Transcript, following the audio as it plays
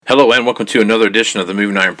Hello and welcome to another edition of the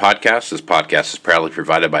Moving Iron Podcast. This podcast is proudly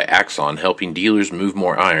provided by Axon, helping dealers move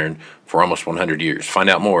more iron for almost 100 years. Find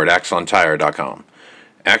out more at axontire.com.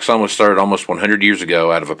 Axon was started almost 100 years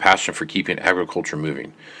ago out of a passion for keeping agriculture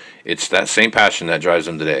moving. It's that same passion that drives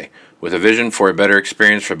them today. With a vision for a better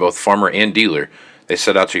experience for both farmer and dealer, they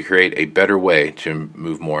set out to create a better way to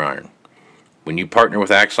move more iron. When you partner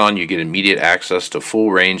with Axon, you get immediate access to a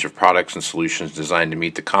full range of products and solutions designed to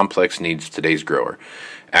meet the complex needs of today's grower.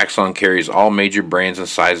 Axon carries all major brands and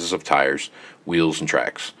sizes of tires, wheels, and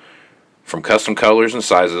tracks. From custom colors and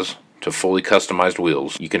sizes to fully customized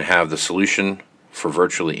wheels, you can have the solution for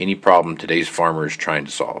virtually any problem today's farmer is trying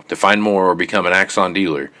to solve. To find more or become an Axon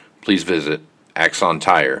dealer, please visit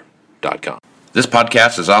axontire.com. This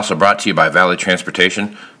podcast is also brought to you by Valley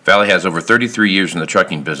Transportation. Valley has over 33 years in the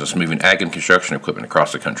trucking business, moving ag and construction equipment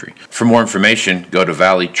across the country. For more information, go to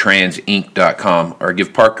valleytransinc.com or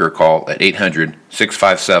give Parker a call at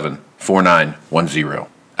 800-657-4910.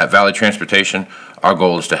 At Valley Transportation, our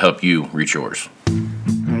goal is to help you reach yours.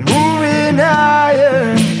 Moving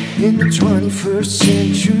higher in the 21st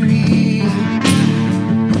century.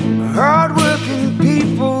 Hard-working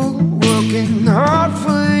people working hard for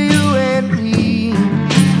you and me.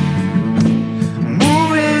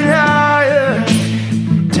 Moving higher,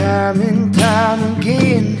 time and time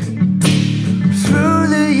again. Through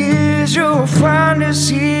the years you'll find us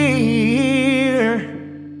here.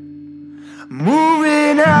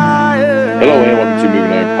 Moving higher. Hello and welcome to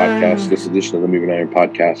Moving Iron Podcast. This edition of the Moving Iron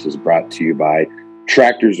Podcast is brought to you by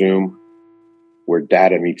Tractor Zoom, where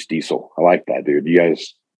data meets diesel. I like that, dude. You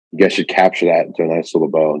guys should capture that into a nice little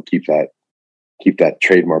bow and keep that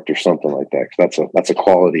trademarked or something like that. Because that's a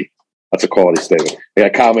quality statement. I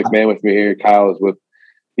got Kyle McMahon with me here. Kyle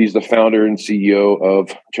he's the founder and CEO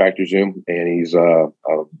of Tractor Zoom, and he's a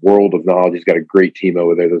world of knowledge. He's got a great team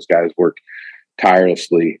over there. Those guys work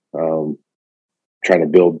tirelessly, trying to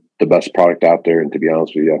build the best product out there. And to be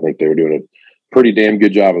honest with you, I think they're doing a pretty damn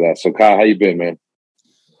good job of that. So Kyle, how you been, man?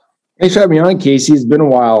 Thanks for having me on, Casey. It's been a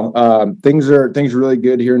while. Things are really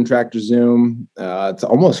good here in Tractor Zoom. It's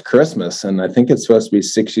almost Christmas, and I think it's supposed to be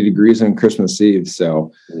 60 degrees on Christmas Eve.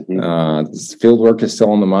 So this field work is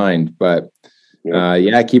still on the mind. But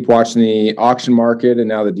I keep watching the auction market and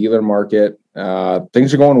now the dealer market.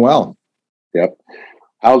 Things are going well. Yep.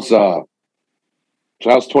 How's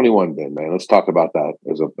 21 been, man? Let's talk about that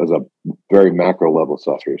as a very macro level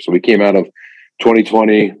stuff here. So we came out of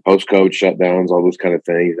 2020, post-COVID shutdowns, all those kind of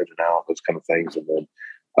things, in and out, those kind of things. And then,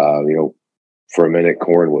 for a minute,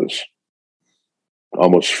 corn was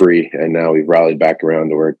almost free. And now we've rallied back around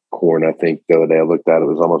to where corn, I think the other day I looked at it,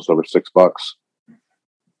 was almost over $6.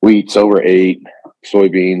 Wheat's over $8.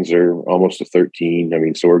 Soybeans are almost to 13. I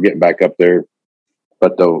mean, so we're getting back up there.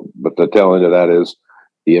 But the tail end of that is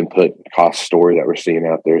the input cost story that we're seeing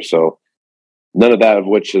out there. So none of that of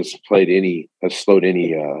which has slowed any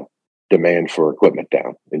demand for equipment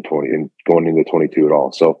down in 20 and going into 22 at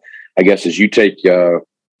all. So I guess as you take kind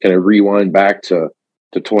of rewind back to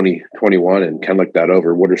 2021 and kind of look that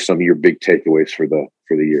over, what are some of your big takeaways for the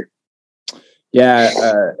year?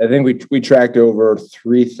 Yeah, I think we tracked over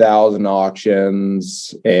 3,000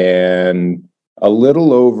 auctions and a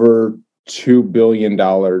little over $2 billion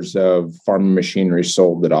of farm machinery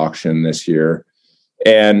sold at auction this year.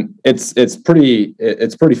 And it's pretty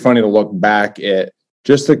funny to look back at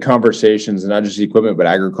just the conversations, and not just equipment, but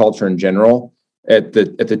agriculture in general. At the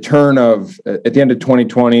end of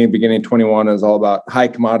 2020, beginning of 21, it was all about high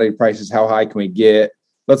commodity prices. How high can we get?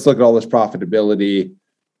 Let's look at all this profitability.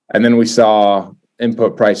 And then we saw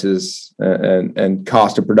input prices and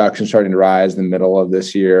cost of production starting to rise in the middle of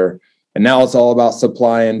this year. And now it's all about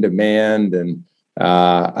supply and demand. And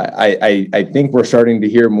I think we're starting to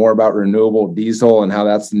hear more about renewable diesel and how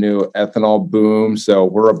that's the new ethanol boom. So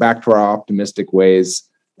we're back to our optimistic ways,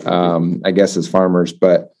 I guess, as farmers.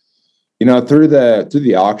 But through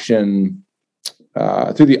the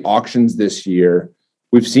auctions this year,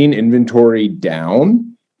 we've seen inventory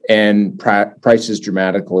down and prices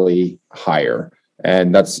dramatically higher,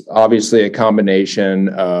 and that's obviously a combination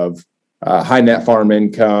of high net farm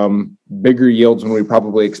income, bigger yields than we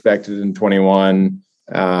probably expected in 21.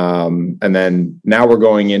 And then now we're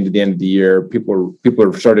going into the end of the year. People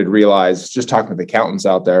have started to realize, just talking to the accountants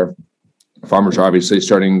out there, farmers are obviously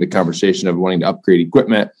starting the conversation of wanting to upgrade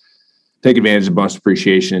equipment, take advantage of bonus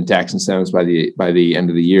depreciation and tax incentives by the end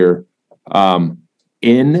of the year.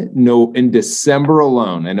 In December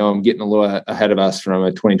alone, I know I'm getting a little ahead of us from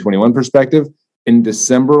a 2021 perspective. In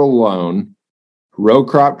December alone, row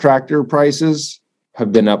crop tractor prices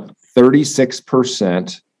have been up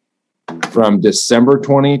 36% from December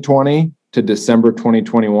 2020 to December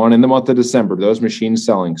 2021, in the month of December, those machines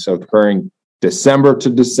selling. So comparing December to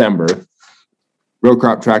December, row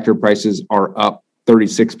crop tractor prices are up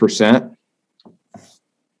 36%.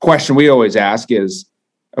 Question we always ask is,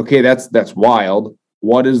 okay, that's wild.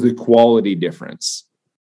 What is the quality difference?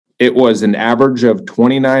 It was an average of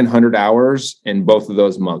 2,900 hours in both of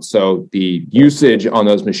those months. So the usage on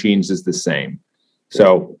those machines is the same.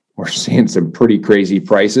 So we're seeing some pretty crazy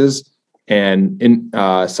prices. And in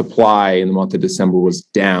supply in the month of December was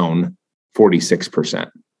down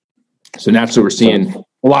 46%. So naturally, we're seeing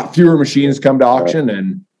a lot fewer machines come to auction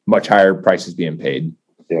and much higher prices being paid.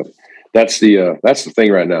 Yeah, that's the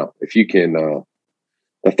thing right now. If you can, the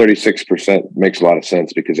 36% makes a lot of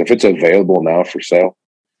sense, because if it's available now for sale,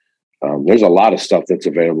 there's a lot of stuff that's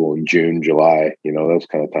available in June, July, those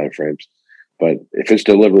kind of time frames. But if it's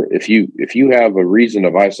delivered, if you have a reason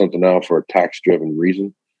to buy something now for a tax-driven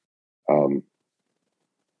reason,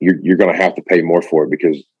 you're going to have to pay more for it,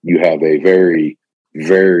 because you have a very,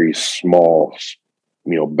 very small,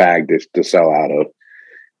 bag to sell out of,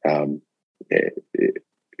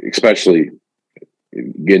 especially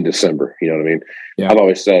in December. You know what I mean? Yeah. I've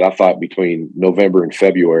always said, I thought between November,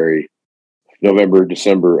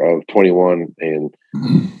 December of 21 and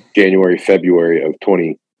January, February of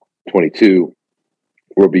 2022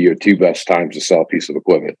 will be your two best times to sell a piece of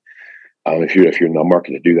equipment. If you're in the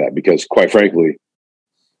market to do that, because quite frankly,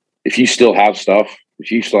 if you still have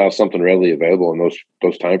something readily available in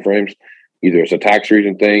those time frames, either it's a tax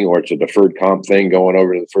reason thing or it's a deferred comp thing going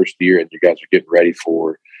over to the first year, and you guys are getting ready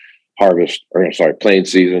for playing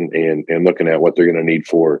season and looking at what they're going to need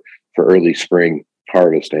for early spring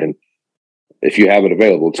harvest. And if you have it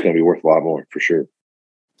available, it's going to be worth a lot more for sure.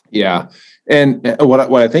 Yeah. And what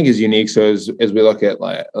I think is unique. So as we look at,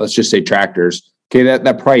 let's just say tractors, okay,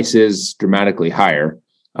 that price is dramatically higher.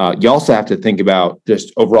 You also have to think about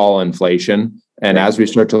just overall inflation. And as we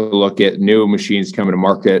start to look at new machines coming to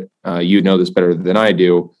market, you know this better than I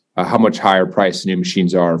do, how much higher price new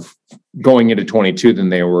machines are going into 22 than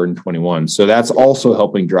they were in 21. So that's also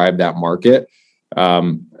helping drive that market.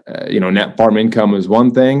 Net farm income is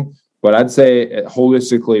one thing, but I'd say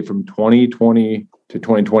holistically from 2020 to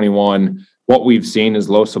 2021, what we've seen is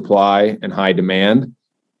low supply and high demand.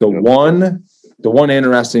 The one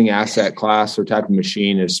interesting asset class or type of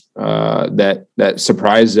machine is that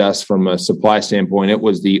surprised us from a supply standpoint. It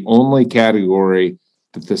was the only category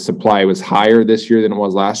that the supply was higher this year than it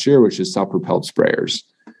was last year, which is self-propelled sprayers.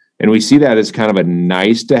 And we see that as kind of a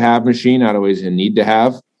nice to have machine, not always a need to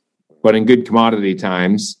have. But in good commodity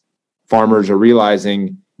times, farmers are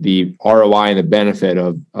realizing the ROI and the benefit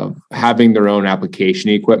of having their own application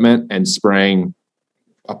equipment and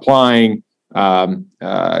applying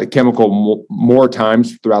chemical more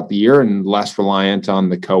times throughout the year and less reliant on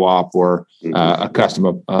the co-op or a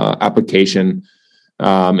custom application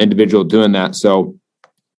individual doing that. So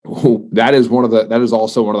that is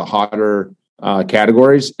also one of the hotter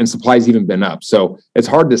categories, and supply's even been up. So it's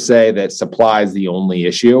hard to say that supply is the only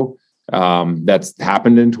issue that's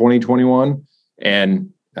happened in 2021.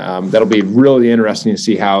 And that'll be really interesting to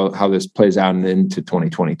see how this plays out into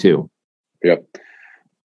 2022. Yeah.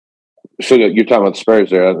 So you're talking about the sprayers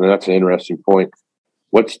there, and that's an interesting point.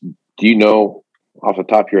 Do you know off the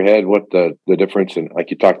top of your head what the difference in,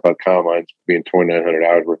 like you talked about combines being 2,900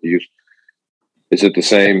 hours worth of use? Is it the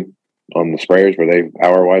same on the sprayers? Were they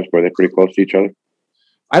hour-wise? Were they pretty close to each other?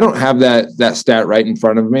 I don't have that stat right in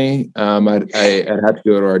front of me. I'd have to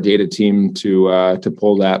go to our data team to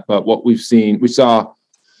pull that. But what we saw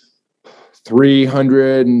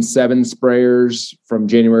 307 sprayers from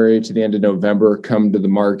January to the end of November come to the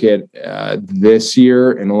market this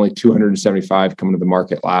year, and only 275 coming to the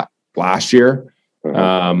market last year.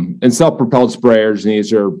 And self-propelled sprayers, and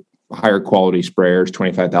these are higher quality sprayers,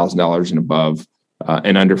 $25,000 and above,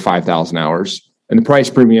 and under 5,000 hours. And the price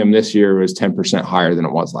premium this year was 10% higher than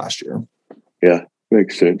it was last year. Yeah,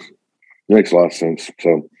 makes sense. Makes a lot of sense.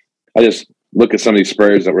 So I just look at some of these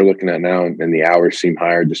sprayers that we're looking at now, and the hours seem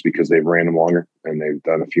higher just because they've ran them longer and they've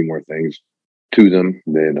done a few more things to them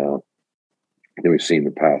than we've seen in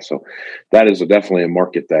the past. So that is definitely a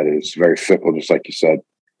market that is very fickle, just like you said.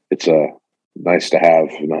 It's nice to have,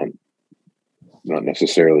 not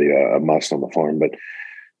necessarily a must on the farm. But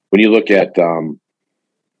when you look at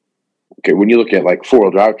like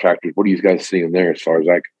four-wheel drive tractors, what are you guys seeing there as far as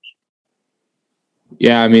that goes?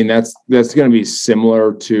 Yeah, I mean, that's going to be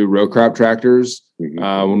similar to row crop tractors.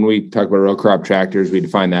 Mm-hmm. When we talk about row crop tractors, we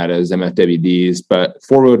define that as MFWDs. But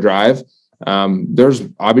four-wheel drive, there's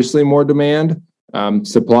obviously more demand.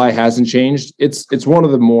 Supply hasn't changed. It's one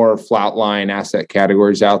of the more flatline asset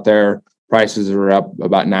categories out there. Prices are up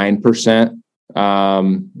about 9%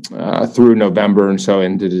 through November. And so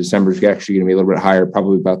into December is actually going to be a little bit higher,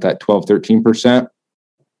 probably about that 12, 13%.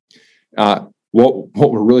 What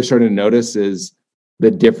we're really starting to notice is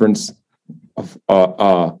the difference of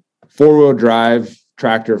four-wheel drive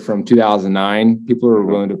tractor from 2009. People are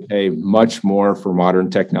willing to pay much more for modern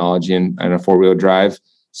technology and a four-wheel drive.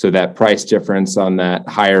 So that price difference on that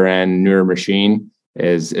higher end, newer machine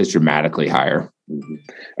is dramatically higher.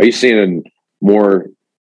 Are you seeing more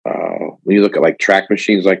when you look at like track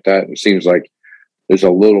machines like that? It seems like there's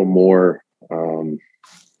a little more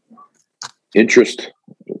interest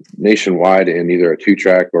nationwide in either a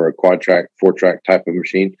 2-track or a quad-track, 4-track type of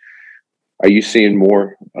machine. Are you seeing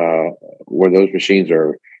more where those machines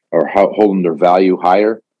are holding their value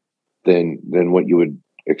higher than what you would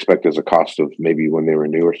expect as a cost of maybe when they were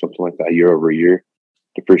new or something like that, year over year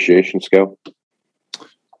depreciation scale?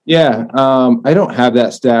 Yeah, I don't have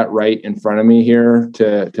that stat right in front of me here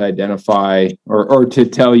to identify or to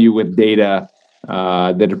tell you with data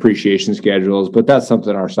the depreciation schedules, but that's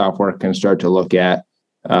something our software can start to look at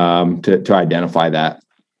to identify that.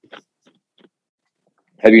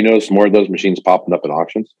 Have you noticed more of those machines popping up in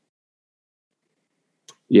auctions?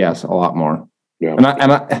 Yes, a lot more. Yeah,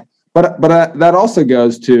 but that also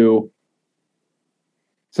goes to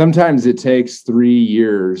sometimes it takes 3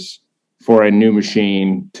 years for a new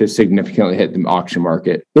machine to significantly hit the auction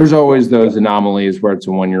market. There's always those anomalies where it's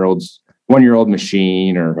a one-year-old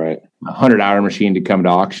machine or right. a 100-hour machine to come to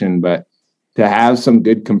auction, but to have some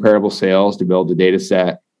good comparable sales to build a data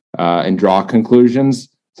set and draw conclusions,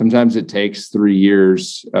 sometimes it takes 3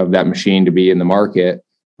 years of that machine to be in the market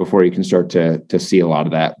before you can start to see a lot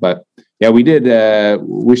of that. But yeah,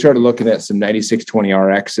 we started looking at some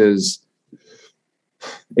 9620RXs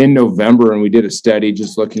in November, and we did a study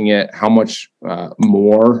just looking at how much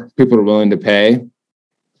more people are willing to pay.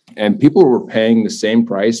 And people were paying the same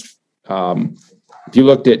price. If you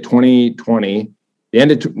looked at 2020, the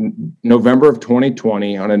end of November of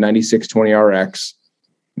 2020 on a 9620RX,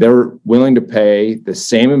 they were willing to pay the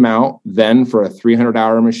same amount then for a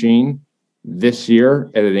 300-hour machine this year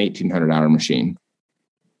at an 1,800-hour machine.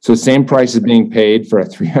 So the same price is being paid for a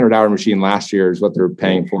 300-hour machine last year is what they're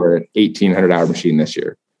paying for an 1,800-hour machine this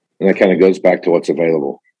year. And that kind of goes back to what's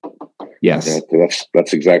available. Yes. Yeah,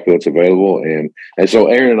 that's exactly what's available. And so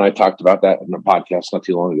Aaron and I talked about that in a podcast not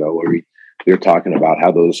too long ago where we were talking about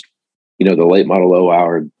how those, the late model low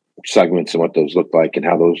hour segments and what those look like and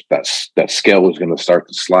how that scale was going to start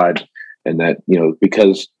to slide. And that,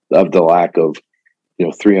 because of the lack of,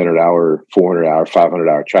 300-hour, 400-hour,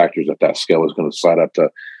 500-hour tractors, that scale was going to slide up to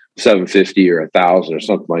 750 or 1,000 or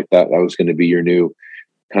something like that. That was going to be your new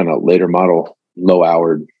kind of later model, low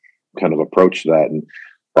hour kind of approach to that. And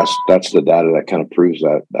that's the data that kind of proves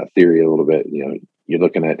that theory a little bit. You're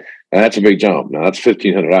looking at, and that's a big jump. Now that's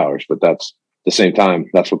 1,500 hours, but that's the same time,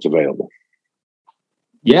 that's what's available.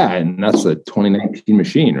 Yeah, and that's a 2019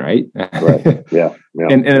 machine, right? Right. Yeah.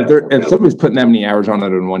 And if somebody's putting that many hours on it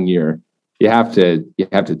in 1 year, you have to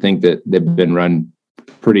think that they've been run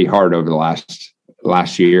pretty hard over the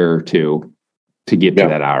last year or two to get to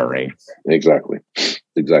that hour rate. Exactly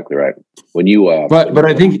right. When you but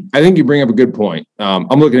I think you bring up a good point.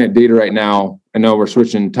 I'm looking at data right now. I know we're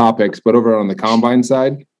switching topics, but over on the combine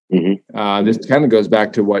side, this kind of goes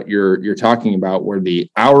back to what you're talking about, where the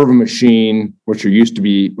hour of a machine, what you're used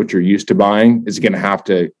to buying, is going to have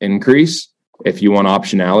to increase if you want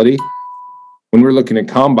optionality. When we're looking at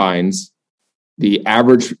combines, the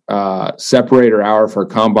average separator hour for a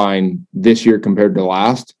combine this year compared to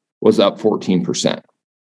last was up 14%.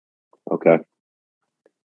 Okay.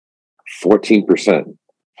 14%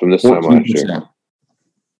 from this time last year.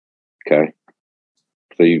 Okay.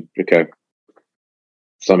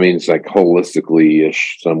 So I mean, it's like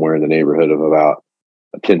holistically-ish, somewhere in the neighborhood of about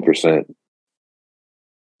a 10%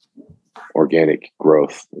 organic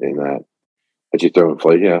growth in that. But you throw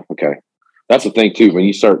inflation, yeah, okay. That's the thing too. When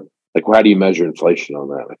you start, like, how do you measure inflation on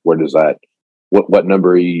that? Like, where does that? What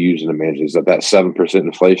number are you using to manage? Is that 7%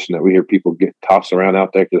 inflation that we hear people get tossed around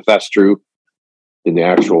out there? Because if that's true, then the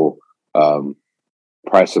actual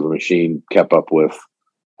price of a machine kept up with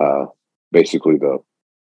basically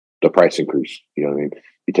the price increase. You know what I mean?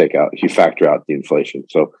 You factor out the inflation.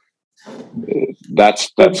 So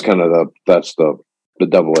that's kind of the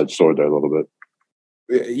double-edged sword there a little bit.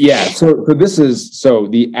 Yeah. So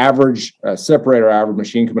the average separator average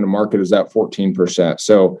machine coming to market is at 14%.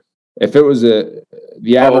 So if it was the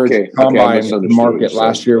average combine market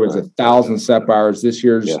last year was 1,000 sep hours, this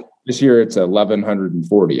year it's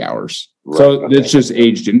 1,140 hours. Right. So it's just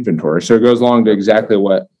aged inventory. So it goes along to exactly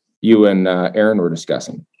what you and Aaron were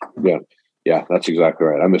discussing. Yeah, that's exactly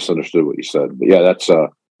right. I misunderstood what you said, but yeah, that's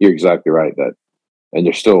you're exactly right. That and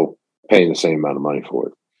they're still paying the same amount of money for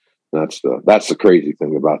it. And that's the crazy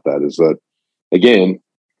thing about that is that, again,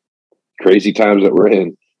 crazy times that we're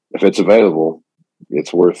in, if it's available,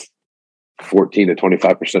 it's worth 14 to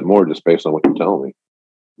 25% more just based on what you're telling me.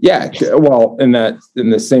 Yeah, well, in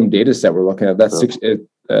the same data set we're looking at,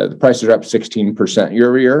 the prices are up 16% year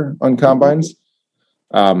over year on combines.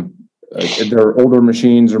 Their older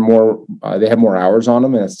machines are more; they have more hours on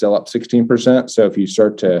them, and it's still up 16%. So if you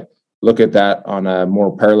start to look at that on a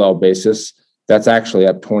more parallel basis, that's actually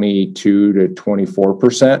up 22 to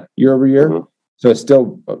 24% year over year. Mm-hmm. So it's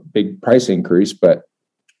still a big price increase. But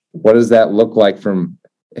what does that look like from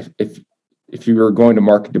if you were going to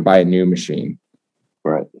market to buy a new machine?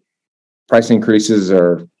 Right. Price increases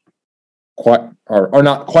are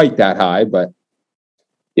not quite that high, but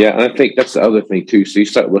yeah, and I think that's the other thing too. So you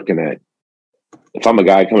start looking at, if I'm a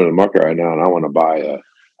guy coming to the market right now and I want to buy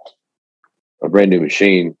a brand new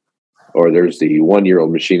machine, or there's the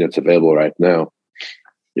 1-year-old machine that's available right now,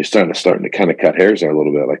 you're starting to kind of cut hairs there a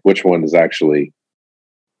little bit. Like which one's the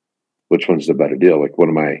better deal? Like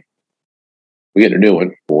we get a new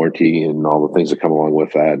one, warranty and all the things that come along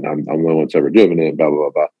with that. And I'm the one that's ever driven it, blah, blah,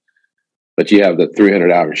 blah, blah. But you have the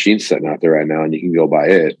 300-hour machine sitting out there right now, and you can go buy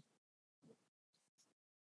it.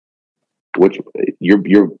 Which you're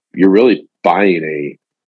really buying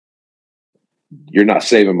you're not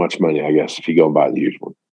saving much money, I guess, if you go and buy the used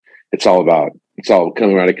one. It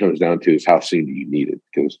comes down to is how soon do you need it?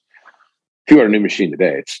 Because if you want a new machine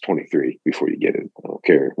today, it's 23 before you get it. I don't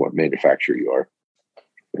care what manufacturer you are.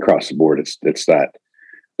 Across the board, it's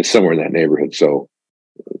somewhere in that neighborhood. So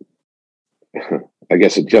I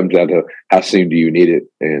guess it comes down to how soon do you need it,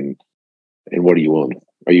 and what are you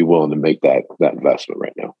willing to make that investment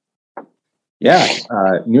right now? Yeah,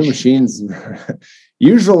 new machines.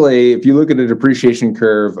 Usually, if you look at a depreciation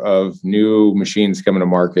curve of new machines coming to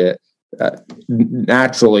market,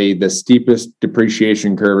 naturally the steepest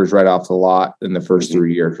depreciation curve is right off the lot in the first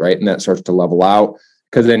 3 years, right? And that starts to level out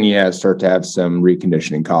because then you start to have some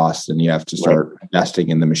reconditioning costs, and you have to start investing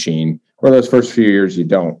in the machine. Or those first few years, you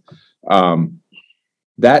don't.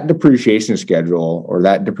 That depreciation schedule or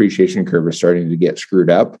that depreciation curve is starting to get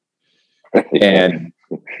screwed up, and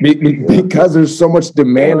because there's so much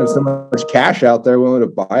demand and so much cash out there willing to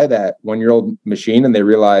buy that 1-year-old machine, and they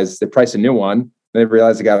realize they price a new one, and they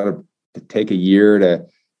realize they got to take a year to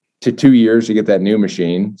 2 years to get that new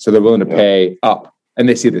machine. So they're willing to pay up, and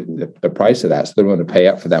they see the price of that. So they're willing to pay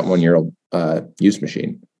up for that 1-year-old used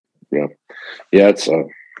machine. Yeah. Yeah. It's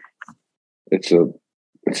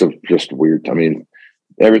just weird. I mean,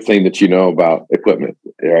 everything that you know about equipment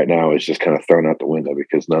right now is just kind of thrown out the window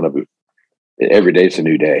because none of it, every day it's a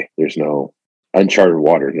new day. There's no uncharted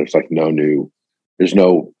water. There's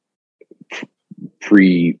no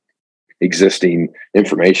pre-existing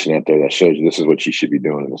information out there that shows you this is what you should be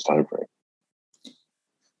doing in this time frame.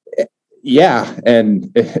 Yeah.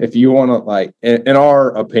 And if you want to, in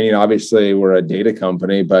our opinion, obviously we're a data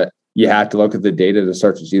company, but you have to look at the data to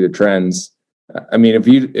start to see the trends. I mean,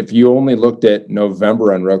 if you only looked at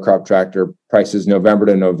November on row crop tractor prices, November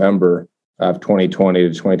to November of 2020 to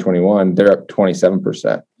 2021, they're up 27%.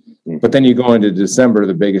 Mm-hmm. But then you go into December,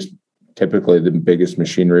 typically the biggest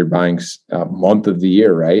machinery buying month of the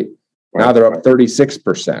year, right? Now they're up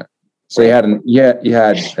 36%. So you had a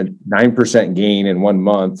 9% gain in 1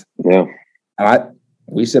 month. Yeah. And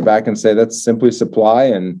we sit back and say that's simply supply,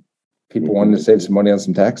 and people wanted to save some money on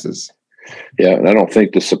some taxes. Yeah, and I don't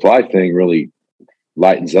think the supply thing really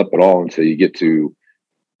lightens up at all until you get to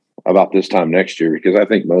about this time next year, because I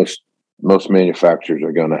think most manufacturers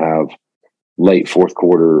are going to have late fourth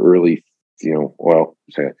quarter,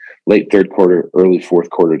 late third quarter, early fourth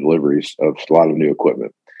quarter deliveries of a lot of new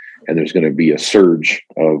equipment. And there's going to be a surge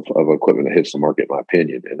of equipment that hits the market, in my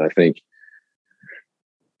opinion. And I think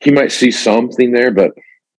he might see something there, but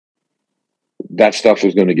that stuff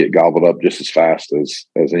is going to get gobbled up just as fast as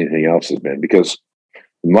anything else has been, because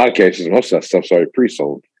in a lot of cases, most of that stuff's already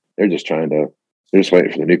pre-sold. They're just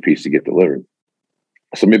waiting for the new piece to get delivered.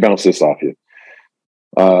 So let me bounce this off you.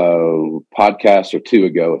 Podcast or two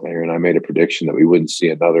ago, Aaron and I made a prediction that we wouldn't see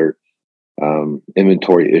another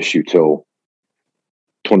inventory issue till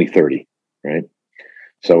 2030, right?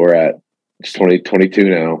 So we're at 2022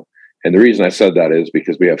 now. And the reason I said that is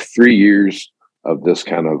because we have 3 years of this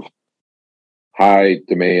kind of high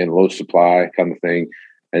demand, low supply kind of thing.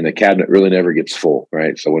 And the cabinet really never gets full,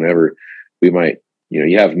 right? So whenever we might,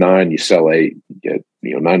 you have 9, you sell 8, you get,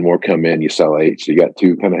 9 more come in, you sell 8. So you got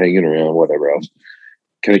 2 kind of hanging around, whatever else.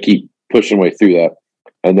 Kind of keep pushing way through that.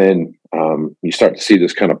 And then you start to see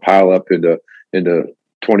this kind of pile up into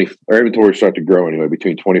 20, our inventory start to grow anyway,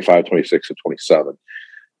 between 25, 26, and 27.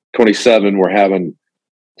 27, we're having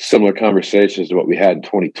similar conversations to what we had in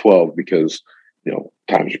 2012 because,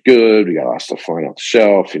 times are good. We got a lot of stuff flying off the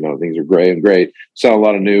shelf. Things are great. Selling a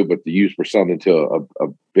lot of new, but the used, we're selling into a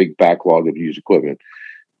big backlog of used equipment.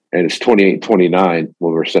 And it's 28, 29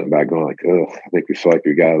 when we're sitting back going like, oh, I think we feel like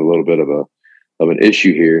we got a little bit of an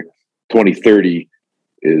issue here. 2030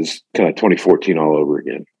 is kind of 2014 all over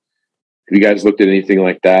again. Have you guys looked at anything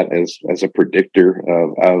like that as a predictor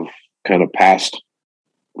of kind of past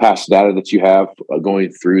data that you have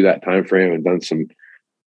going through that time frame and done some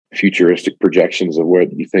futuristic projections of where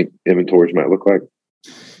you think inventories might look like?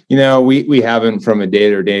 We haven't, from a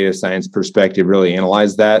data science perspective, really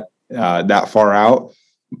analyzed that far out.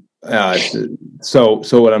 So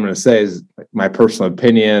what I'm going to say is my personal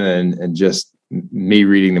opinion and just me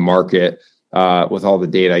reading the market with all the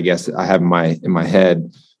data, I guess, I have in my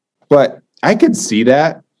head. But I could see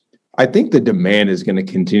that. I think the demand is going to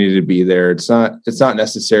continue to be there. It's not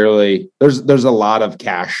necessarily, there's a lot of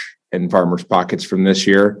cash in farmers' pockets from this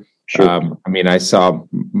year. Sure. I saw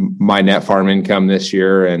my net farm income this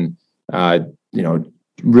year and,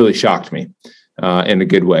 really shocked me in a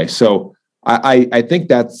good way. So I think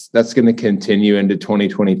that's going to continue into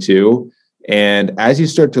 2022. And as you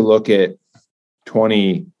start to look at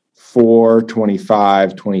 24,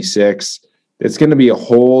 25, 26, it's going to be a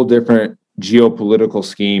whole different geopolitical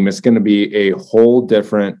scheme. It's going to be a whole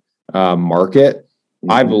different market.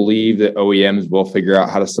 Mm-hmm. I believe that OEMs will figure out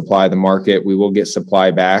how to supply the market. We will get supply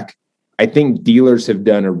back. I think dealers have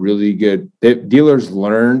done a really good, dealers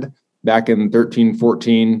learned back in 13,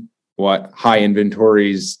 14, what high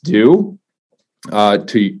inventories do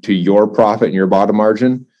to your profit and your bottom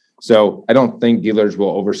margin. So I don't think dealers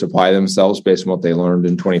will oversupply themselves based on what they learned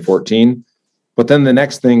in 2014. But then the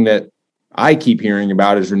next thing that I keep hearing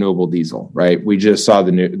about is renewable diesel, right? We just saw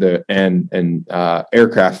the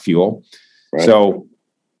aircraft fuel. Right. So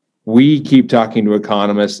we keep talking to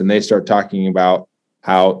economists and they start talking about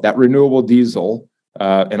how that renewable diesel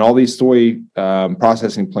and all these soy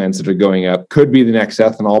processing plants that are going up could be the next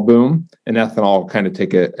ethanol boom, and ethanol kind of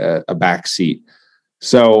take a back seat.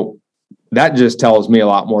 So that just tells me a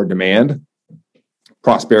lot more demand,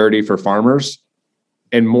 prosperity for farmers,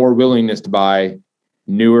 and more willingness to buy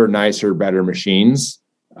newer, nicer, better machines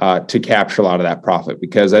to capture a lot of that profit.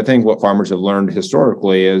 Because I think what farmers have learned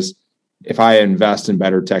historically is if I invest in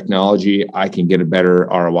better technology, I can get a better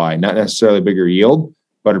ROI, not necessarily a bigger yield,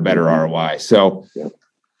 but a better ROI. So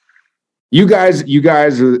you guys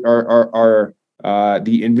are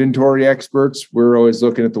the inventory experts. We're always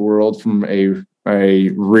looking at the world from a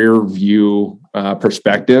rear view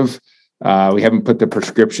perspective. We haven't put the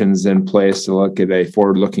prescriptions in place to look at a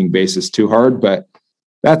forward-looking basis too hard, but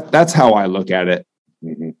that's how I look at it.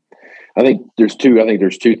 Mm-hmm. I think there's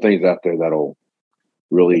two things out there that'll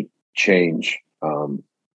really change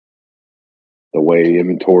the way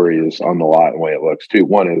inventory is on the lot and the way it looks too.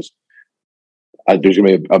 One is there's going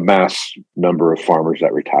to be a mass number of farmers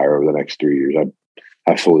that retire over the next 3 years.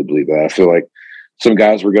 I fully believe that. I feel like some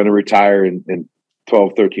guys were going to retire in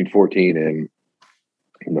 12, 13, 14 and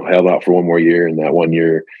held out for one more year, and that 1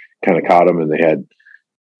 year kind of caught them and they had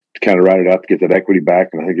to kind of ride it out to get that equity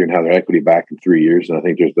back. And I think you're going to have their equity back in 3 years. And I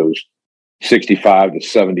think there's those 65 to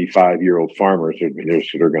 75-year-old farmers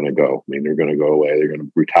that are going to go. They're going to go away. They're going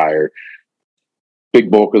to retire. Big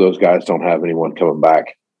bulk of those guys don't have anyone coming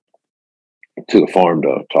back to the farm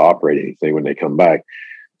to operate anything when they come back.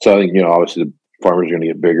 So I think, obviously the farmers are going to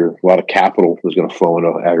get bigger. A lot of capital is going to flow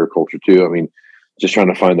into agriculture too. Just trying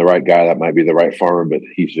to find the right guy that might be the right farmer, but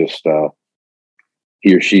he's just,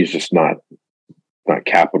 he or she's just not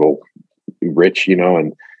capital rich,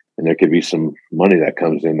 and there could be some money that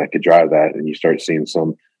comes in that could drive that. And you start seeing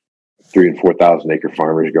some 3,000 and 4,000 acre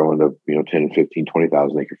farmers going to, 10 and 15,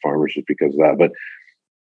 20,000 acre farmers just because of that. But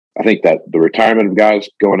I think that the retirement of guys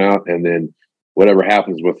going out and then whatever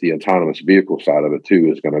happens with the autonomous vehicle side of it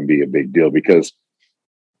too is going to be a big deal, because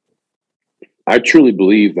I truly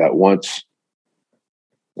believe that once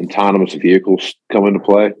autonomous vehicles come into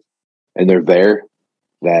play and they're there,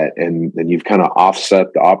 and you've kind of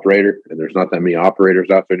offset the operator, and there's not that many operators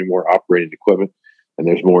out there anymore operating equipment, and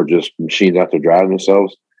there's more just machines out there driving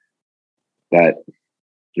themselves, that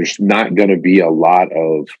there's not going to be a lot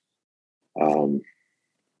of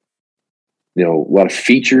a lot of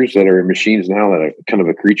features that are in machines now that are kind of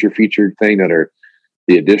a creature featured thing, that are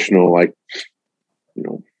the additional, like,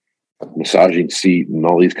 massaging seat and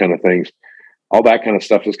all these kind of things. All that kind of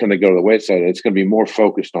stuff is going to go to the wayside. It's going to be more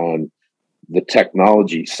focused on the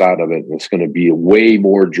technology side of it. And it's going to be way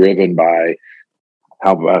more driven by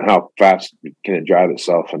how fast can it drive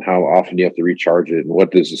itself and how often you have to recharge it and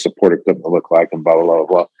what does the support equipment look like and blah, blah, blah,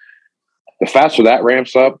 blah. The faster that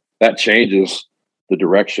ramps up, that changes the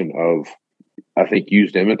direction of, I think,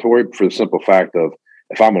 used inventory for the simple fact of,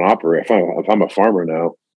 if I'm an operator, if I'm a farmer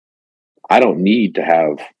now, I don't need to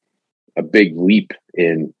have a big leap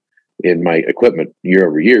in my equipment year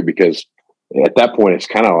over year, because at that point it's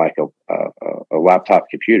kind of like a laptop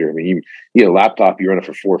computer. I mean, you get a laptop, you run it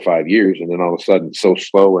for 4 or 5 years, and then all of a sudden it's so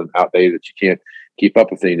slow and outdated that you can't keep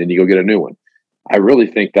up with it, and then you go get a new one. I really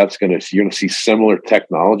think you're going to see similar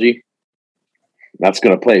technology. That's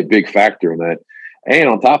going to play a big factor in that. And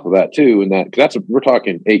on top of that too, we're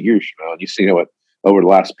talking 8 years from now, and you see what over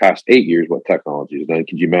the past 8 years, what technology has done.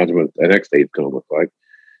 Could you imagine what the next 8 is going to look like?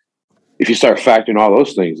 If you start factoring all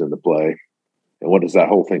those things into play, and what does that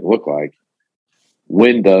whole thing look like?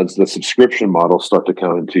 When does the subscription model start to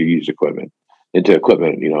come into used equipment,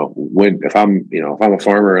 if I'm a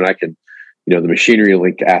farmer and I can, the machinery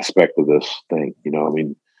link aspect of this thing,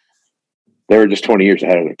 they were just 20 years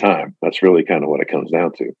ahead of their time. That's really kind of what it comes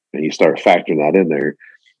down to. And you start factoring that in there,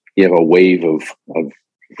 you have a wave of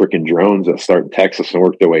freaking drones that start in Texas and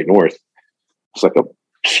work their way north. It's like a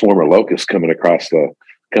swarm of locusts coming across the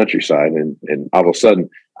countryside. And all of a sudden,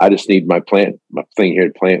 I just need my thing here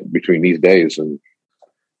to plant between these days and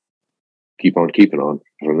keep on keeping on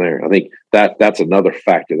from there. I think that's another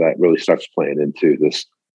factor that really starts playing into this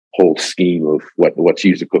whole scheme of what's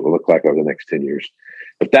used equipment look like over the next 10 years.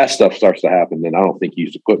 If that stuff starts to happen, then I don't think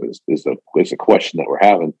used equipment is a question that we're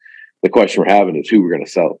having. The question we're having is who we're going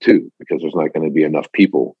to sell it to, because there's not going to be enough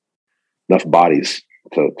people, enough bodies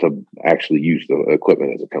to actually use the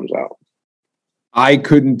equipment as it comes out. I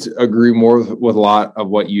couldn't agree more with a lot of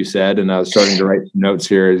what you said, and I was starting to write some notes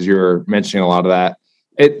here as you were mentioning a lot of that.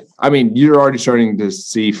 You're already starting to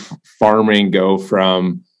see farming go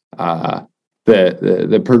from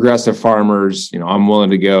the progressive farmers. I'm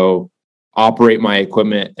willing to go operate my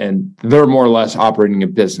equipment, and they're more or less operating a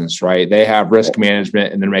business, right? They have risk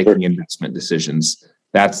management and they're making investment decisions.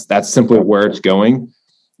 That's simply where it's going.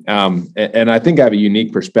 And I think I have a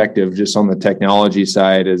unique perspective just on the technology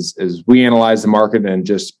side as we analyze the market, and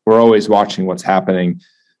we're always watching what's happening.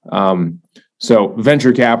 So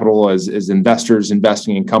venture capital is investors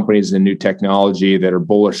investing in companies and new technology that are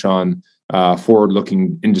bullish on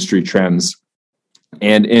forward-looking industry trends.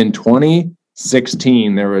 And in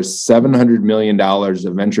 2016, there was $700 million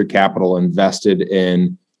of venture capital invested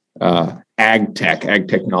in ag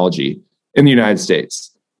technology in the United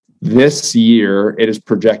States. This year, it is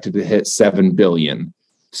projected to hit $7 billion.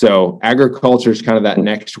 So agriculture is kind of that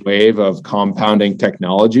next wave of compounding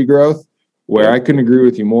technology growth, where I couldn't agree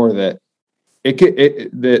with you more that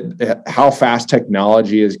how fast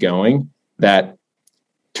technology is going, that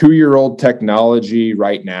 2-year-old technology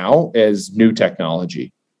right now is new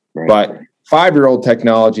technology. Right. But 5-year-old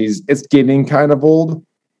technologies, it's getting kind of old.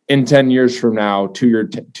 In 10 years from now,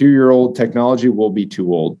 2-year-old technology will be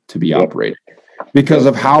too old to be operated because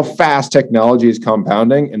of how fast technology is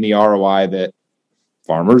compounding and the ROI that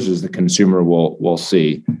farmers as the consumer will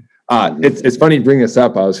see. It's funny to bring this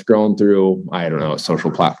up. I was scrolling through, I don't know, a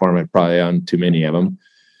social platform. I'm probably on too many of them.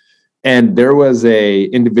 And there was a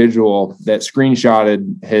individual that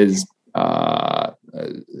screenshotted his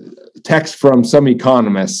text from some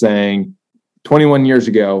economist saying 21 years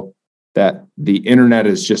ago that the internet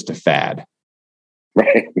is just a fad.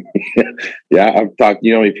 Right. Yeah. I've talked,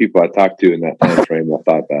 how many people I talked to in that time frame that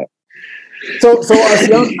thought that.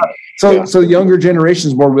 So younger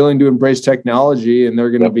generations more willing to embrace technology, and they're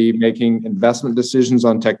going to be making investment decisions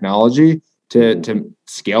on technology to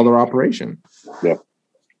scale their operation. Yeah.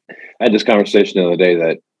 I had this conversation the other day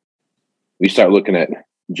that we start looking at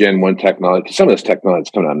Gen 1 technology. Some of this technology is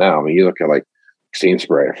coming out now. I mean, you look at like seed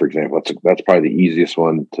sprayer, for example. That's probably the easiest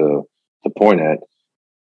one to point at.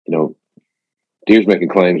 Deere's making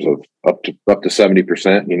claims of up to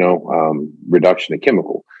 70%, reduction in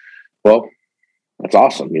chemical. Well, that's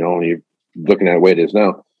awesome. You're looking at the way it is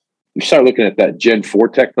now. You start looking at that Gen 4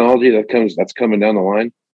 technology that's coming down the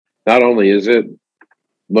line. Not only is it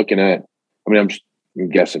looking at, I'm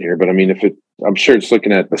guessing here, but I'm sure it's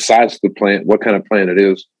looking at the size of the plant, what kind of plant it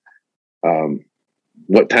is,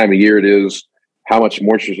 what time of year it is, how much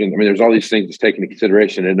moisture is in. There's all these things that's taken into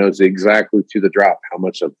consideration, and it knows exactly to the drop how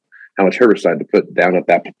much herbicide to put down at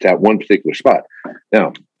that one particular spot.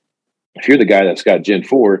 Now, if you're the guy that's got Gen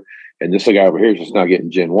 4, and this guy over here is just now getting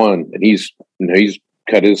Gen 1, and he's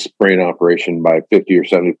cut his spraying operation by 50 or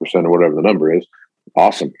 70% or whatever the number is,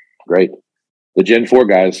 awesome, great. The Gen 4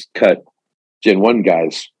 guys cut Gen 1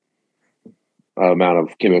 guys' amount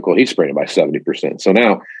of chemical he's spraying by 70%. So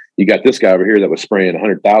now you got this guy over here that was spraying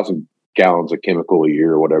 100,000 gallons of chemical a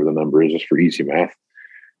year or whatever the number is, just for easy math,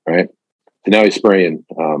 right? So now he's spraying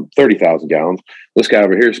 30,000 gallons. This guy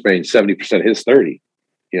over here is spraying 70% of his 30.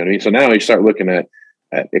 You know what I mean? So now you start looking at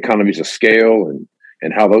economies of scale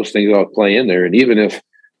and how those things all play in there. And even if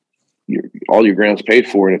all your ground's paid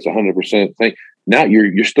for and it's 100% thing, now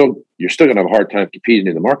you're still going to have a hard time competing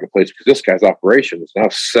in the marketplace because this guy's operation is now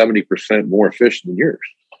 70% more efficient than yours.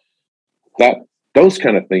 Those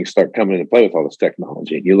kind of things start coming into play with all this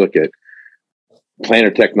technology. And you look at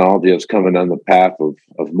planter technology that's coming down the path of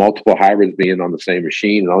multiple hybrids being on the same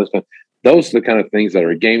machine and all this kind. Those are the kind of things that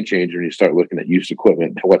are a game changer when you start looking at used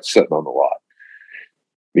equipment and what's sitting on the lot.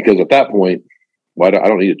 Because at that point, I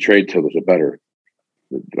don't need to trade till there's a better.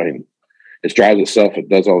 I mean, it drives itself. It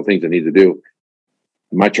does all the things it needs to do.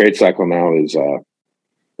 My trade cycle now is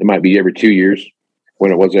it might be every 2 years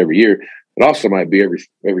when it was every year. It also might be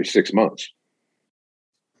every 6 months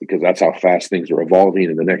because that's how fast things are evolving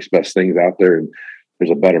and the next best things out there. And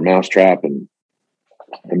there's a better mousetrap. And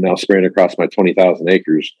I'm now spraying across my 20,000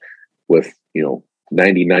 acres with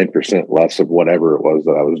 99% less of whatever it was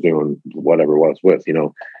that I was doing, whatever it was with,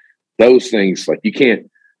 those things like you can't,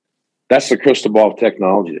 that's the crystal ball of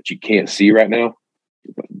technology that you can't see right now.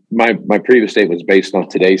 My previous statement was based on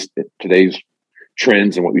today's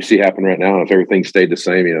trends and what we see happen right now. And if everything stayed the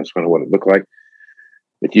same, it's kind of what it looked like.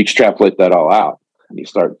 If you extrapolate that all out and you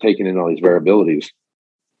start taking in all these variabilities,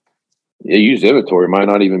 used inventory might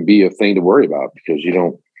not even be a thing to worry about because you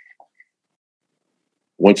don't.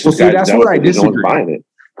 Once the guy's that's done where I with it, no one's disagree. buying it.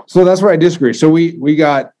 So that's where I disagree. So we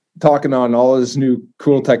got talking on all this new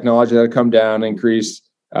cool technology that'll come down, increase.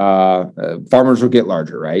 Farmers will get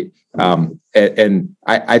larger, right? And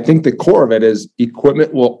I think the core of it is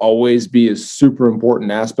equipment will always be a super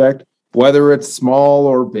important aspect, whether it's small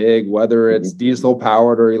or big, whether it's diesel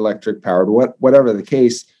powered or electric powered, whatever the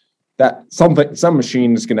case. That some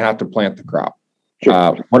machine is going to have to plant the crop,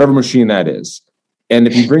 whatever machine that is. And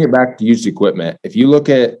if you bring it back to used equipment, if you look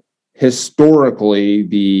at historically,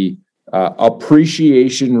 the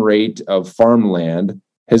appreciation rate of farmland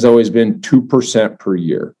has always been 2% per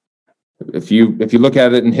year. If you look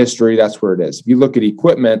at it in history, that's where it is. If you look at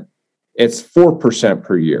equipment, it's 4%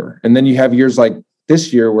 per year. And then you have years like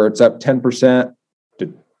this year where it's up 10%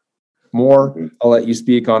 to more. I'll let you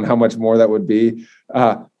speak on how much more that would be.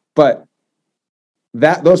 But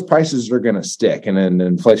those prices are going to stick in an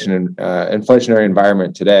inflationary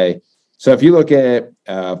environment today. So if you look at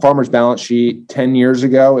farmer's balance sheet 10 years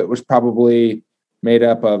ago, it was probably made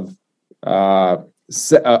up of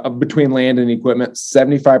between land and equipment.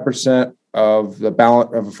 75% of the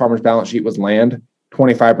balance of a farmer's balance sheet was land,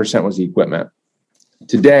 25% was equipment.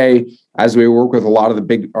 Today, as we work with a lot of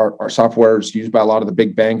the our software is used by a lot of the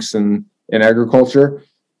big banks in agriculture,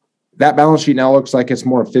 that balance sheet now looks like it's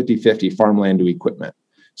more 50-50 farmland to equipment.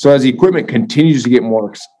 So as the equipment continues to get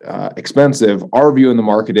more expensive, our view in the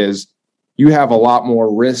market is you have a lot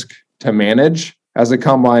more risk to manage. As the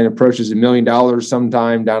combine approaches $1 million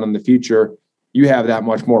sometime down in the future, you have that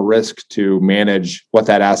much more risk to manage what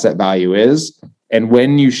that asset value is and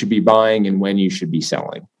when you should be buying and when you should be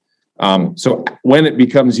selling. So when it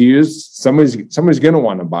becomes used, somebody's going to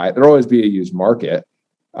want to buy it. There'll always be a used market,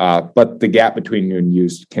 but the gap between new and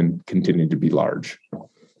used can continue to be large.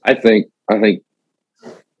 I think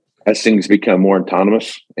as things become more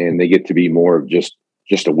autonomous and they get to be more of just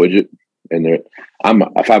a widget, and if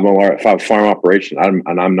I have a farm operation,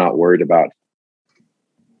 I'm not worried about.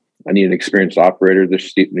 I need an experienced operator.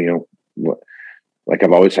 Like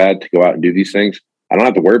I've always had to go out and do these things. I don't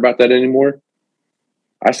have to worry about that anymore.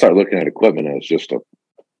 I start looking at equipment as just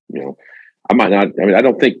I might not. I mean, I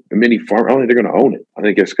don't think many farm. I don't think they're going to own it. I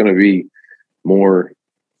think it's going to be more,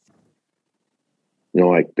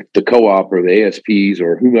 like the co-op or the ASPs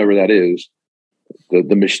or whomever that is. The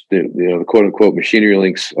quote unquote machinery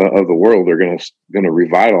links of the world are going to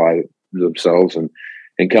revitalize themselves and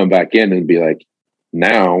come back in and be like,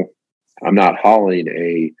 now I'm not hauling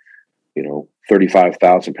a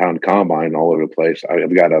 35,000 pound combine all over the place.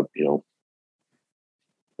 I've got a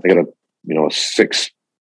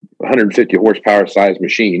 150 horsepower size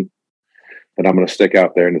machine that I'm going to stick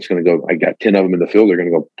out there, and it's going to go. I got 10 of them in the field. They're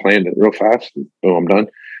going to go plant it real fast. And boom, I'm done.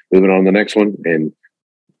 Moving on to the next one. And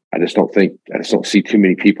I just don't see too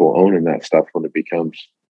many people owning that stuff when it becomes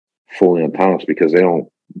fully autonomous because they don't.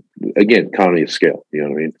 Again, economy of scale. You know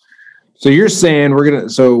what I mean? So you're saying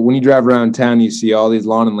so when you drive around town, you see all these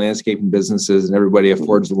lawn and landscaping businesses and everybody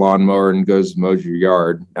affords a lawnmower and goes and mows your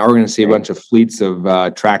yard. Now we're going to see a bunch of fleets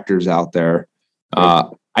of tractors out there.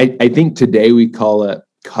 I think today we call it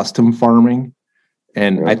custom farming.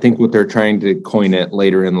 And I think what they're trying to coin it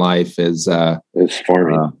later in life is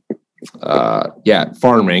farming.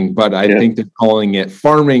 Farming. But I think they're calling it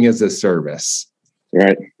farming as a service.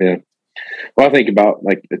 Right. Yeah. Well, I think about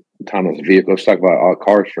like the autonomous vehicles. Let's talk about all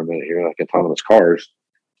cars for a minute here, like autonomous cars.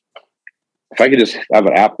 if I could just have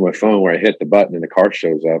an app on my phone where I hit the button and the car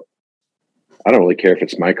shows up, I don't really care if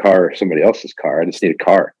it's my car or somebody else's car. I just need a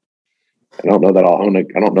car. I don't know that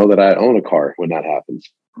I don't know that I own a car when that happens.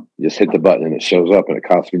 You just hit the button and it shows up, and it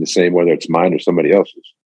costs me the same whether it's mine or somebody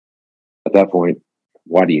else's. At that point,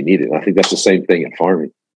 why do you need it? And I think that's the same thing in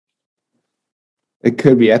farming. It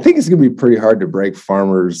could be. I think it's going to be pretty hard to break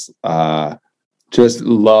farmers' just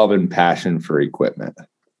love and passion for equipment. I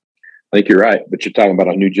think you're right, but you're talking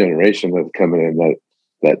about a new generation that's coming in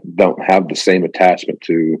that don't have the same attachment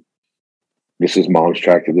to, this is mom's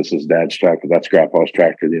tractor, this is dad's tractor, that's grandpa's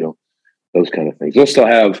tractor, those kind of things. They'll still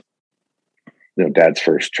have, dad's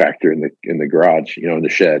first tractor in the garage, in the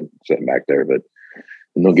shed sitting back there, but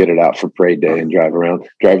and they'll get it out for parade day and drive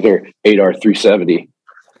their 8R 370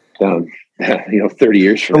 down, 30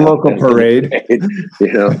 years from now. Local parade, and in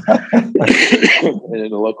the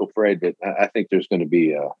local parade. But I think there's going to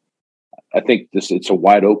be, it's a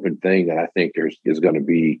wide open thing that I think is going to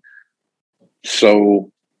be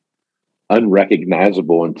so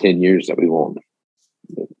unrecognizable in 10 years that we won't.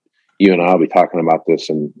 You and I will be talking about this,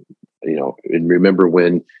 and remember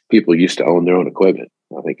when people used to own their own equipment.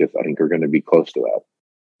 I think we're going to be close to that.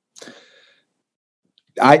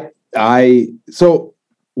 So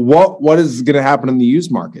what is going to happen in the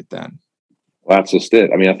used market then? Well, that's just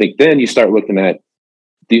it. I mean, I think then you start looking at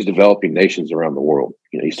these developing nations around the world.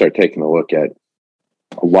 You start taking a look at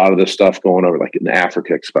a lot of this stuff going over, like in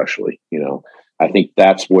Africa, especially. I think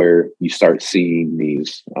that's where you start seeing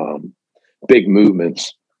these big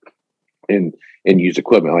movements in used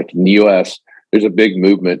equipment. Like in the U.S., there's a big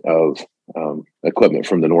movement of equipment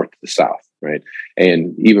from the north to the south, right?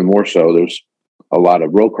 And even more so, there's a lot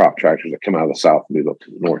of row crop tractors that come out of the south and move up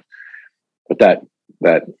to the north. But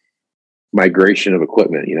that migration of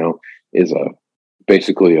equipment, is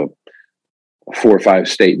basically a 4 or 5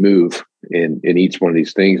 state move in each one of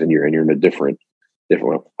these things, and you're in a different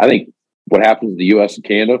one. I think what happens in the U.S. and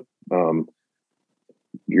Canada,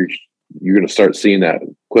 you're going to start seeing that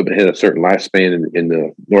equipment hit a certain lifespan in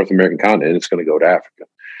the North American continent. It's going to go to Africa,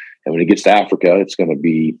 and when it gets to Africa, it's going to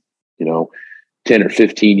be 10 or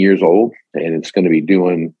 15 years old, and it's going to be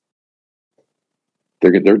doing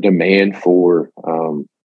their demand for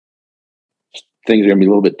things are going to be a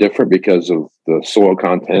little bit different because of the soil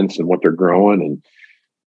contents and what they're growing, and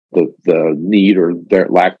the need or their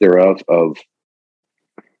lack thereof of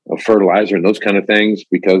fertilizer and those kind of things,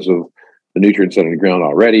 because of the nutrients that are in the ground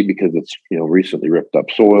already, because it's recently ripped up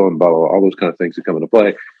soil and blah, blah, blah, all those kind of things that come into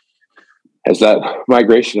play. As that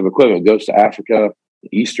migration of equipment goes to Africa,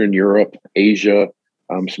 Eastern Europe, Asia,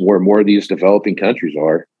 where more of these developing countries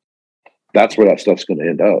are, that's where that stuff's going to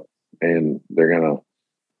end up, and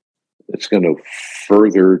it's going to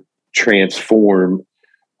further transform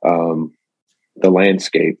the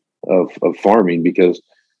landscape of farming, because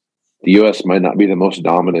the U.S. might not be the most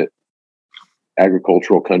dominant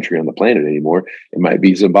agricultural country on the planet anymore. It might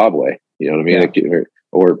be Zimbabwe, you know what I mean? Yeah.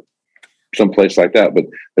 Or someplace like that. But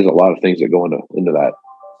there's a lot of things that go into that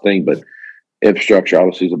thing. But infrastructure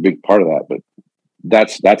obviously is a big part of that. But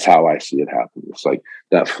that's how I see it happen. It's like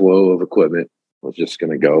that flow of equipment was just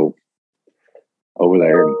going to go over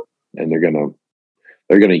there, and they're going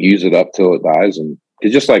to use it up till it dies. And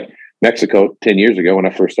it's just like Mexico 10 years ago when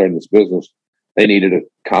I first started this business, they needed a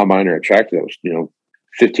combine or a tractor that was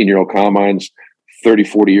 15-year-old combines, 30,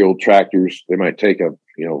 40-year-old tractors. They might take a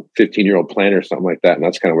 15-year-old planter or something like that, and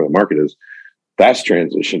that's kind of where the market is. That's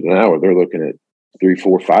transitioned now where they're looking at 3,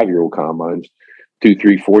 4, 5-year-old combines, 2,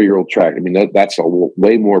 3, 4-year-old tractor. I mean, that's a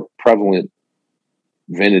way more prevalent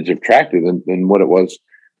vintage of tractor than what it was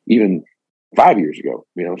even 5 years ago.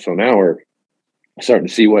 So now we're starting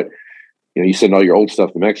to see what you send all your old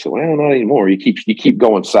stuff to Mexico. Well, not anymore. You keep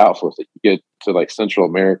going south with it. You get to like Central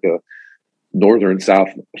America, Northern South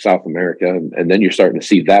America, and then you're starting to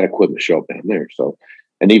see that equipment show up down there. So,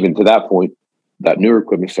 and even to that point, that newer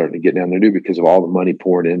equipment starting to get down there too, because of all the money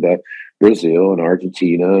pouring into Brazil and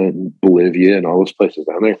Argentina and Bolivia and all those places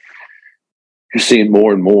down there. You're seeing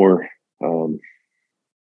more and more, more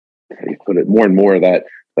and more of that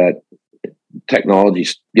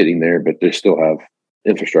technology's getting there, but they still have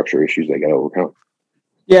infrastructure issues they got to overcome.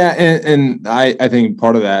 Yeah, and I think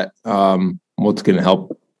part of that, what's going to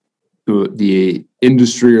help the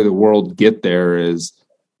industry or the world get there is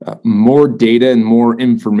more data and more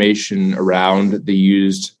information around the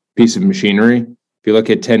used piece of machinery. If you look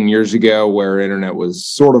at 10 years ago where internet was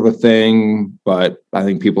sort of a thing, but I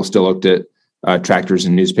think people still looked at tractors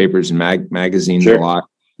and newspapers and magazines a lot.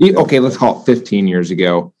 Okay, let's call it 15 years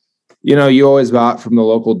ago. You always bought from the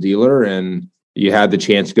local dealer, and you had the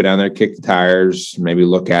chance to go down there, kick the tires, maybe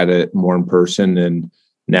look at it more in person. And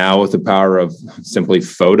Now with the power of simply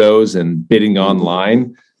photos and bidding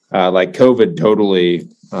online, like COVID totally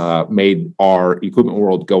made our equipment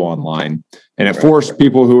world go online. And it forced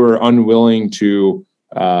people who are unwilling to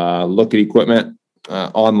look at equipment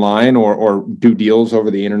online or do deals over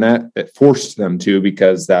the internet. It forced them to,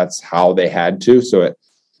 because that's how they had to. So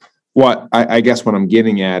I guess what I'm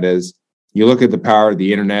getting at is, you look at the power of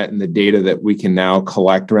the internet and the data that we can now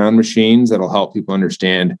collect around machines that'll help people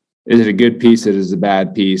understand, is it a good piece? Is it a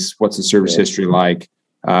bad piece? What's the service history like?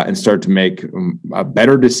 And start to make a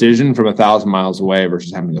better decision from 1,000 miles away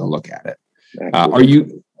versus having to go look at it.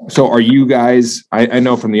 Are you guys, I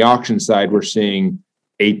know from the auction side, we're seeing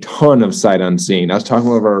a ton of sight unseen. I was talking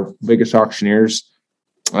with one of our biggest auctioneers,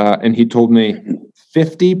 and he told me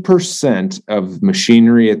 50% of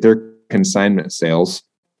machinery at their consignment sales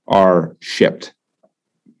are shipped.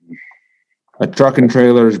 A truck and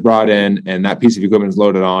trailer is brought in, and that piece of equipment is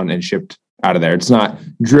loaded on and shipped out of there. It's not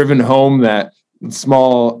driven home. That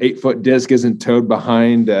small 8-foot disc isn't towed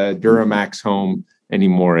behind a Duramax home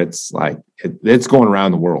anymore. It's like it's going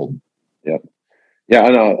around the world. Yeah. I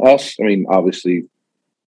know. Obviously,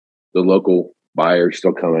 the local buyers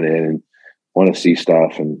still coming in and want to see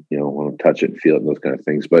stuff and want to touch it and feel it and those kind of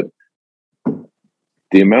things. But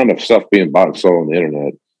the amount of stuff being bought and sold on the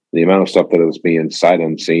internet, the amount of stuff that is being sight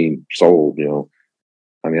unseen sold,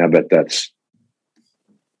 I bet that's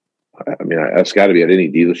got to be at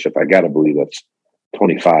any dealership. I got to believe that's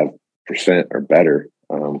 25% or better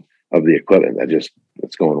of the equipment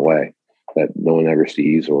that's going away, that no one ever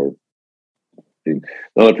sees, or they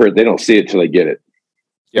don't see it till they get it.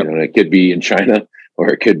 Yep. It could be in China, or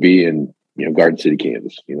it could be in Garden City,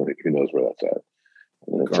 Kansas. Who knows where that's at?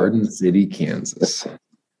 Garden City, Kansas.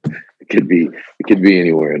 It could be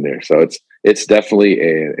anywhere in there. So it's definitely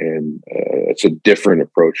it's a different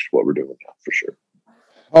approach to what we're doing now, for sure.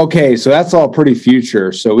 Okay, so that's all pretty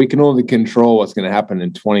future. So we can only control what's going to happen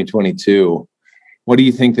in 2022. What do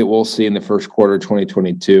you think that we'll see in the first quarter of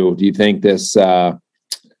 2022? Do you think this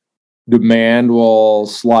demand will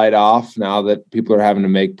slide off now that people are having to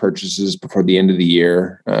make purchases before the end of the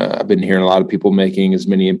year? I've been hearing a lot of people making as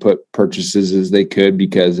many input purchases as they could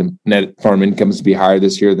because net farm incomes to be higher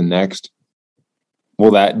this year than next.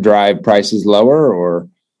 Will that drive prices lower, or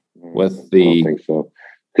with the? I don't think so.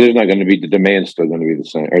 There's not going to be, the demand still going to be the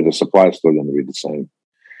same, or the supply is still going to be the same.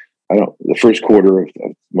 The first quarter of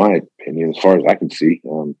my opinion, as far as I can see,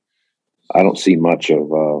 I don't see much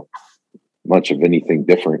of anything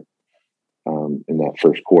different in that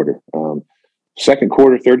first quarter. Second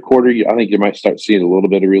quarter, third quarter, I think you might start seeing a little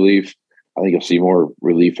bit of relief. I think you'll see more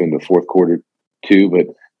relief in the fourth quarter too. But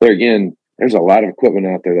there again, there's a lot of equipment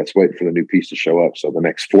out there that's waiting for the new piece to show up, so the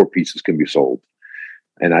next 4 pieces can be sold.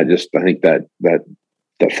 And I think that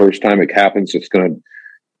the first time it happens, it's going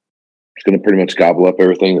to pretty much gobble up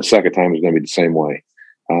everything. The second time is going to be the same way.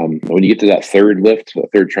 When you get to that third lift, the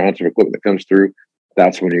third tranche of equipment that comes through,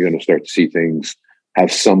 that's when you're going to start to see things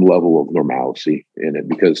have some level of normalcy in it.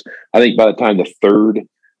 Because I think by the time the third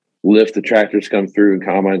lift of tractors come through and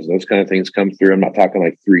combines and those kind of things come through, I'm not talking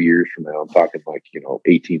like 3 years from now. I'm talking like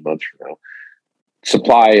 18 months from now.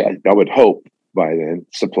 Supply, I would hope by then,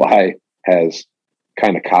 supply has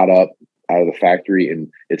kind of caught up out of the factory, and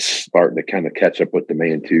it's starting to kind of catch up with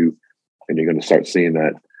demand too. And you're going to start seeing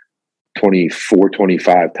that 24,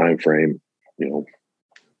 25 time frame,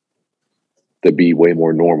 to be way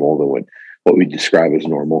more normal than what we describe as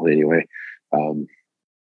normal anyway.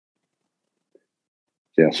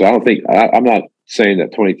 So I don't think, I'm not saying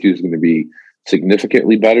that 22 is going to be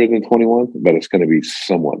significantly better than 21, but it's going to be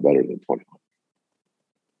somewhat better than 21.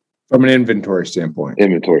 From an inventory standpoint.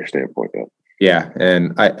 Yeah. Yeah,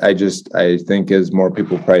 and I think as more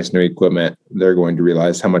people price new equipment, they're going to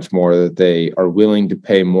realize how much more that they are willing to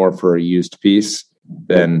pay more for a used piece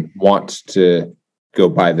than want to go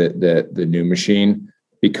buy the new machine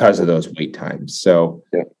because of those wait times. So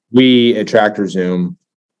we at Tractor Zoom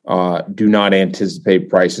do not anticipate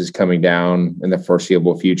prices coming down in the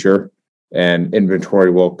foreseeable future, and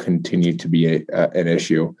inventory will continue to be an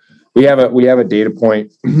issue. We have a data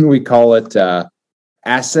point. We call it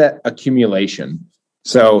asset accumulation.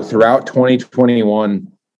 So throughout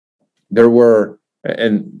 2021, there were,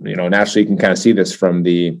 and naturally you can kind of see this from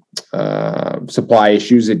the supply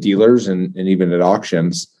issues at dealers and even at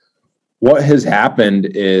auctions. What has happened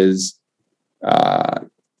is happened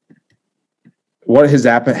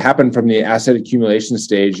from the asset accumulation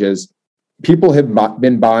stage is people have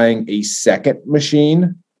been buying a second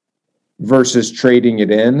machine versus trading it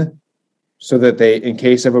in, so that they, in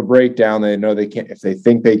case of a breakdown, they know they can't, if they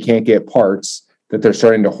think they can't get parts, that they're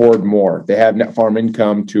starting to hoard more. They have net farm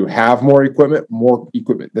income to have more equipment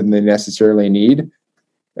than they necessarily need.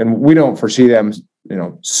 we don't foresee them,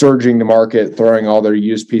 surging the market, throwing all their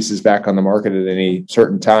used pieces back on the market at any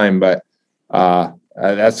certain time. But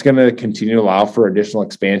that's going to continue to allow for additional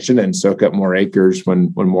expansion and soak up more acres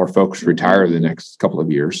when more folks retire the next couple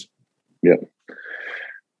of years. Yeah.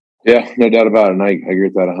 Yeah, no doubt about it. And I agree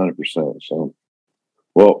with that 100%. So,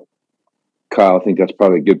 well, Kyle, I think that's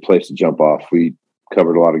probably a good place to jump off. We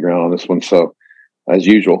covered a lot of ground on this one. So, as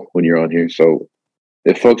usual, when you're on here. So,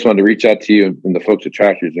 if folks want to reach out to you and the folks at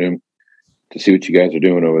Tractor Zoom to see what you guys are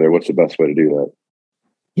doing over there, what's the best way to do that?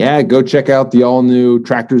 Yeah, go check out the all-new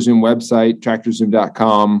Tractor Zoom website,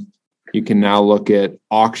 tractorzoom.com. You can now look at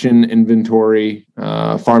auction inventory,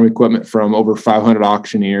 farm equipment from over 500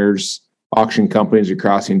 auctioneers, auction companies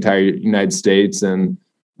across the entire United States. And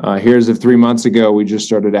here's of 3 months ago, we just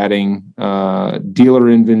started adding dealer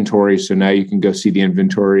inventory. So now you can go see the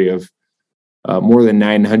inventory of more than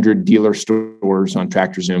 900 dealer stores on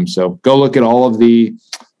Tractor Zoom. So go look at all of the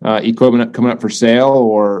equipment coming up for sale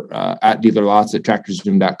or at dealer lots at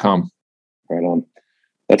tractorzoom.com. Right on.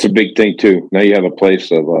 That's a big thing too. Now you have a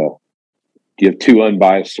place of you have two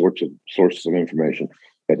unbiased sources of information.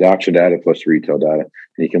 You have the auction data plus the retail data, and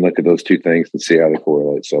you can look at those two things and see how they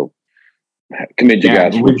correlate. So commend you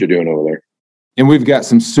guys for what you're doing over there. And we've got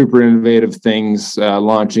some super innovative things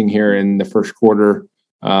launching here in the first quarter.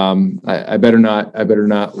 I better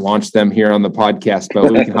not launch them here on the podcast,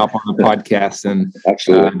 but we can hop on the podcast and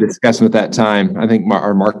discuss them at that time. I think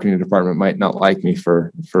our marketing department might not like me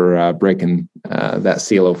for breaking that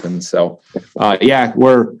seal open. So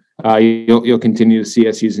you'll continue to see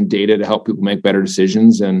us using data to help people make better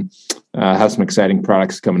decisions and have some exciting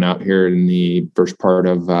products coming out here in the first part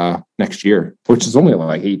of next year, which is only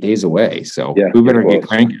like 8 days away. So we better get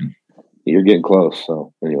cranking. You're getting close.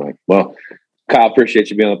 So anyway, well, Kyle, appreciate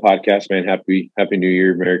you being on the podcast, man. Happy New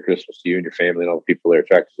Year. Merry Christmas to you and your family and all the people there at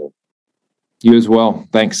Tractor Zoom. You as well.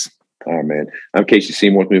 Thanks. All right, man. I'm Casey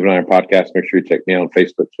Seymour with Moving Iron Podcast. Make sure you check me out on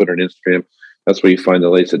Facebook, Twitter, and Instagram. That's where you find the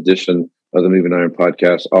latest edition of the Moving Iron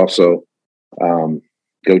Podcast. Also, go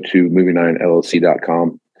to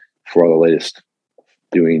movingironllc.com for all the latest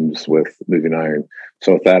doings with Moving Iron.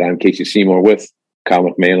 So with that, I'm Casey Seymour with Kyle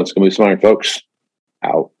McMahon. Let's go move some iron, folks.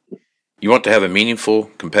 Out. You want to have a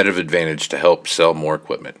meaningful competitive advantage to help sell more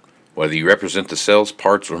equipment. Whether you represent the sales,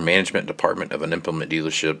 parts, or management department of an implement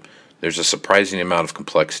dealership, there's a surprising amount of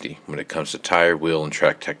complexity when it comes to tire, wheel, and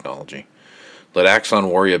track technology. Let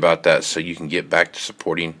Axon worry about that so you can get back to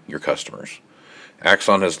supporting your customers.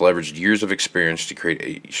 Axon has leveraged years of experience to create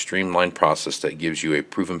a streamlined process that gives you a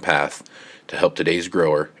proven path to help today's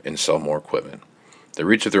grower and sell more equipment. The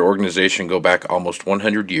roots of their organization go back almost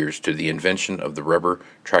 100 years to the invention of the rubber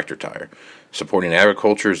tractor tire. Supporting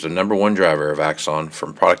agriculture is the number one driver of Axon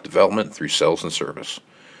from product development through sales and service.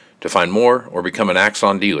 To find more or become an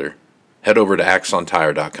Axon dealer, head over to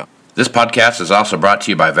axontire.com. This podcast is also brought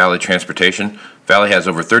to you by Valley Transportation. Valley has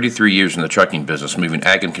over 33 years in the trucking business, moving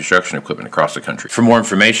ag and construction equipment across the country. For more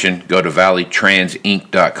information, go to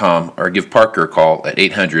valleytransinc.com or give Parker a call at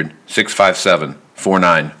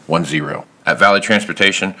 800-657-4910. At Valley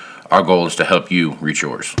Transportation, our goal is to help you reach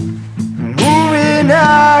yours. Moving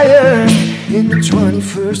higher in the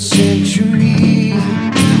 21st century.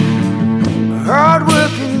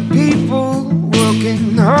 Hard-working people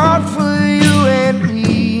working hard for you and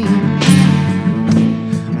me.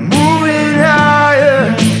 Moving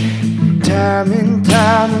higher, time and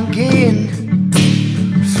time again.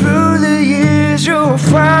 Through the years you'll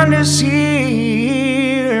find us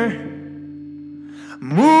here.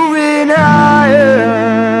 Moving